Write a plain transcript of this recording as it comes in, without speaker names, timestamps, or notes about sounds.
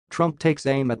Trump takes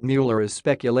aim at Mueller as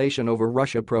speculation over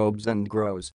Russia probes and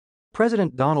grows.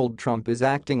 President Donald Trump is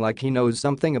acting like he knows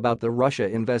something about the Russia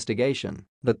investigation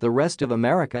that the rest of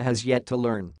America has yet to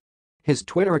learn. His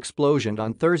Twitter explosion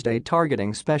on Thursday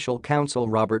targeting special counsel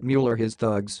Robert Mueller, his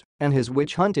thugs, and his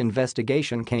witch hunt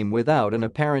investigation came without an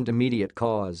apparent immediate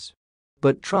cause.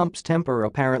 But Trump's temper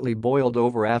apparently boiled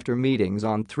over after meetings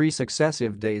on 3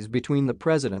 successive days between the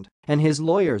president and his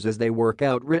lawyers as they work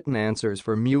out written answers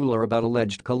for Mueller about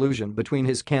alleged collusion between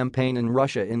his campaign and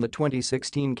Russia in the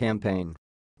 2016 campaign.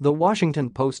 The Washington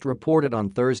Post reported on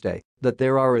Thursday that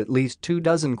there are at least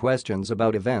 24 questions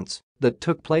about events that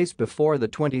took place before the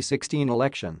 2016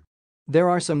 election. There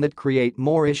are some that create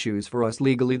more issues for us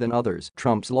legally than others,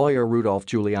 Trump's lawyer Rudolph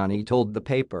Giuliani told the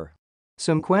paper.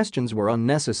 Some questions were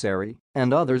unnecessary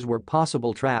and others were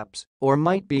possible traps or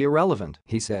might be irrelevant,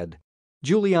 he said.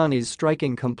 Giuliani's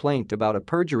striking complaint about a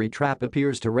perjury trap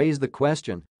appears to raise the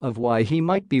question of why he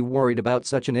might be worried about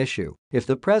such an issue if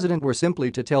the president were simply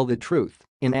to tell the truth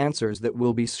in answers that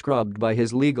will be scrubbed by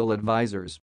his legal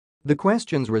advisors. The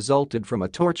questions resulted from a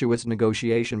tortuous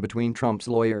negotiation between Trump's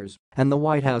lawyers and the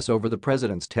White House over the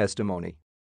president's testimony.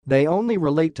 They only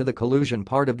relate to the collusion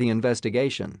part of the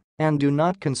investigation and do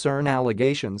not concern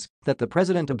allegations that the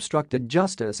president obstructed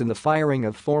justice in the firing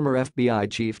of former FBI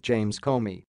Chief James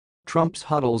Comey. Trump's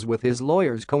huddles with his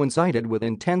lawyers coincided with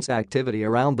intense activity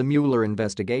around the Mueller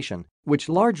investigation, which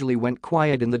largely went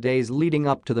quiet in the days leading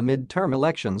up to the midterm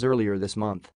elections earlier this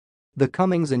month. The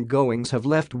comings and goings have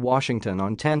left Washington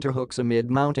on tenterhooks amid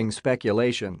mounting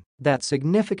speculation that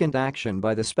significant action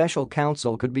by the special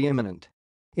counsel could be imminent.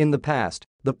 In the past,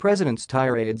 the president's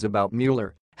tirades about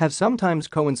Mueller have sometimes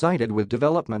coincided with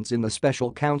developments in the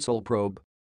special counsel probe.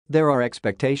 There are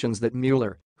expectations that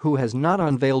Mueller, who has not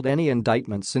unveiled any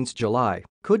indictments since July,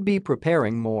 could be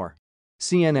preparing more.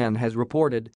 CNN has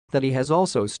reported that he has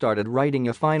also started writing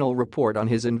a final report on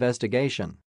his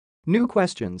investigation. New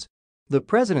questions. The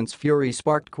president's fury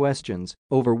sparked questions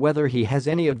over whether he has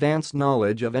any advanced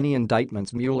knowledge of any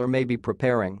indictments Mueller may be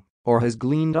preparing or has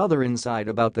gleaned other insight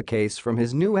about the case from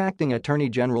his new acting Attorney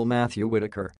General Matthew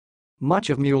Whitaker.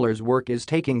 Much of Mueller's work is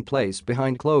taking place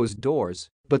behind closed doors,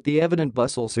 but the evident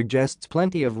bustle suggests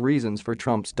plenty of reasons for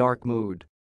Trump's dark mood.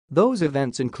 Those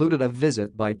events included a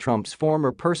visit by Trump's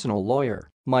former personal lawyer,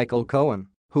 Michael Cohen,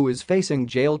 who is facing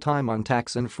jail time on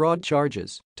tax and fraud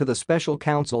charges, to the special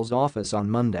counsel's office on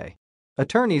Monday.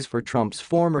 Attorneys for Trump's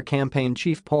former campaign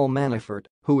chief Paul Manafort,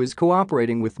 who is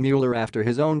cooperating with Mueller after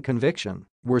his own conviction,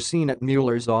 were seen at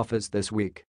Mueller's office this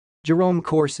week. Jerome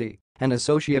Corsi, an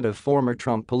associate of former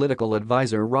Trump political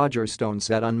advisor Roger Stone,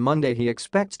 said on Monday he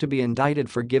expects to be indicted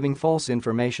for giving false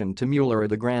information to Mueller or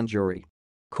the grand jury.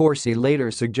 Corsi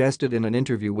later suggested in an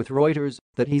interview with Reuters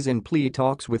that he's in plea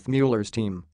talks with Mueller's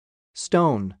team.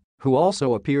 Stone, who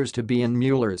also appears to be in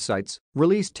Mueller's sights,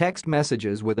 released text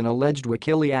messages with an alleged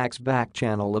WikiLeaks back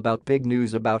channel about big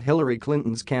news about Hillary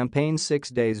Clinton's campaign 6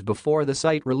 days before the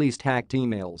site released hacked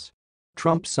emails.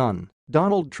 Trump's son,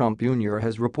 Donald Trump Jr.,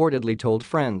 has reportedly told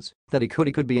friends that he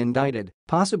could be indicted,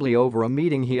 possibly over a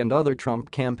meeting he and other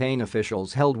Trump campaign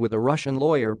officials held with a Russian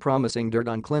lawyer promising dirt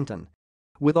on Clinton.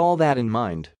 With all that in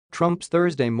mind, Trump's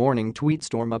Thursday morning tweet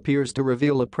storm appears to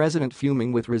reveal a president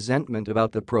fuming with resentment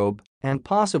about the probe and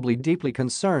possibly deeply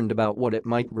concerned about what it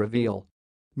might reveal.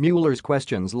 Mueller's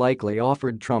questions likely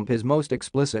offered Trump his most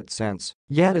explicit sense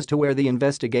yet as to where the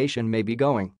investigation may be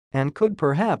going and could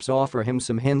perhaps offer him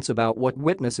some hints about what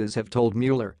witnesses have told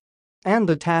Mueller. And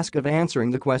the task of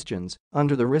answering the questions,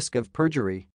 under the risk of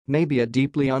perjury, may be a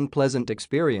deeply unpleasant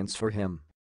experience for him.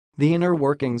 The inner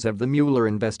workings of the Mueller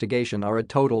investigation are a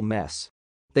total mess.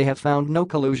 They have found no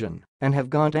collusion and have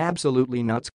gone absolutely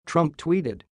nuts, Trump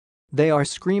tweeted. They are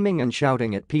screaming and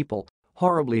shouting at people,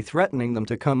 horribly threatening them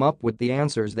to come up with the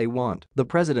answers they want, the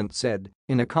president said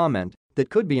in a comment that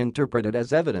could be interpreted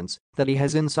as evidence that he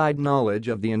has inside knowledge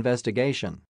of the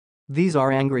investigation. These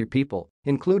are angry people,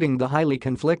 including the highly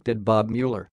conflicted Bob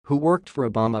Mueller, who worked for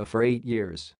Obama for 8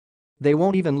 years. They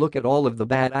won't even look at all of the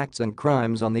bad acts and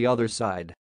crimes on the other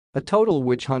side. A total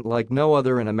witch hunt like no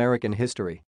other in American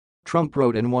history. Trump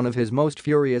wrote in one of his most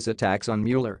furious attacks on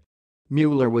Mueller.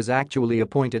 Mueller was actually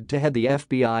appointed to head the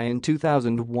FBI in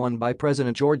 2001 by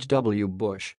President George W.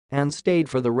 Bush and stayed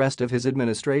for the rest of his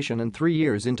administration and 3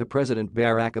 years into President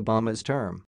Barack Obama's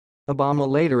term. Obama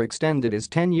later extended his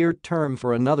 10-year term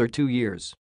for another 2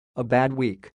 years. A bad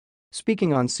week.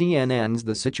 Speaking on CNN's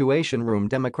The Situation Room,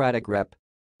 Democratic Rep.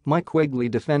 Mike Quigley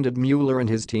defended Mueller and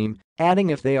his team,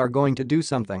 adding, "If they are going to do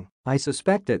something, I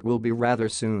suspect it will be rather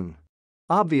soon."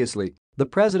 Obviously, the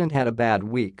president had a bad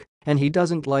week, And he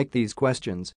doesn't like these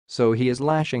questions, so he is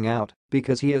lashing out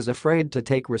because he is afraid to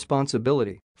take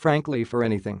responsibility, frankly, for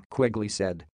anything," Quigley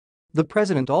said. The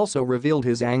president also revealed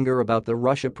his anger about the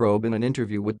Russia probe in an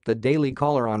interview with the Daily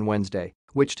Caller on Wednesday,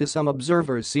 which to some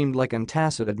observers seemed like a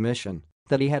tacit admission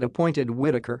that he had appointed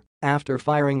Whitaker, after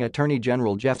firing Attorney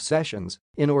General Jeff Sessions,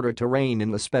 in order to rein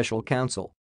in the special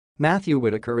counsel. Matthew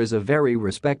Whitaker is a very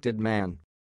respected man.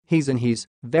 He's,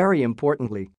 very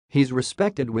importantly, he's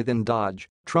respected within Dodge,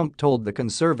 Trump told the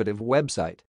conservative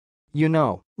website.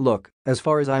 Look, as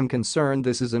far as I'm concerned,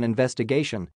 this is an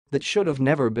investigation that should have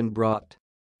never been brought.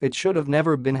 It should have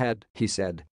never been had, he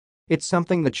said. It's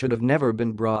something that should have never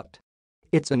been brought.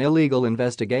 It's an illegal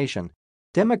investigation.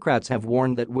 Democrats have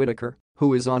warned that Whitaker,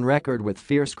 who is on record with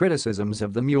fierce criticisms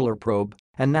of the Mueller probe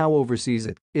and now oversees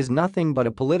it, is nothing but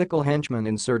a political henchman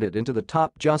inserted into the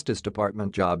top Justice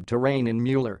Department job to rein in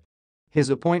Mueller. His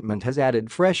appointment has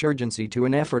added fresh urgency to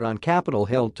an effort on Capitol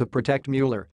Hill to protect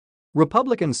Mueller.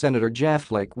 Republican Senator Jeff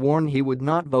Flake warned he would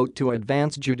not vote to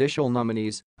advance judicial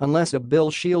nominees unless a bill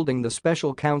shielding the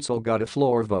special counsel got a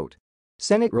floor vote.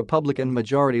 Senate Republican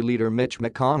Majority Leader Mitch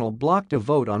McConnell blocked a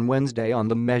vote on Wednesday on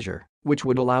the measure, which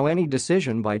would allow any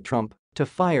decision by Trump to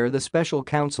fire the special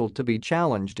counsel to be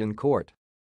challenged in court.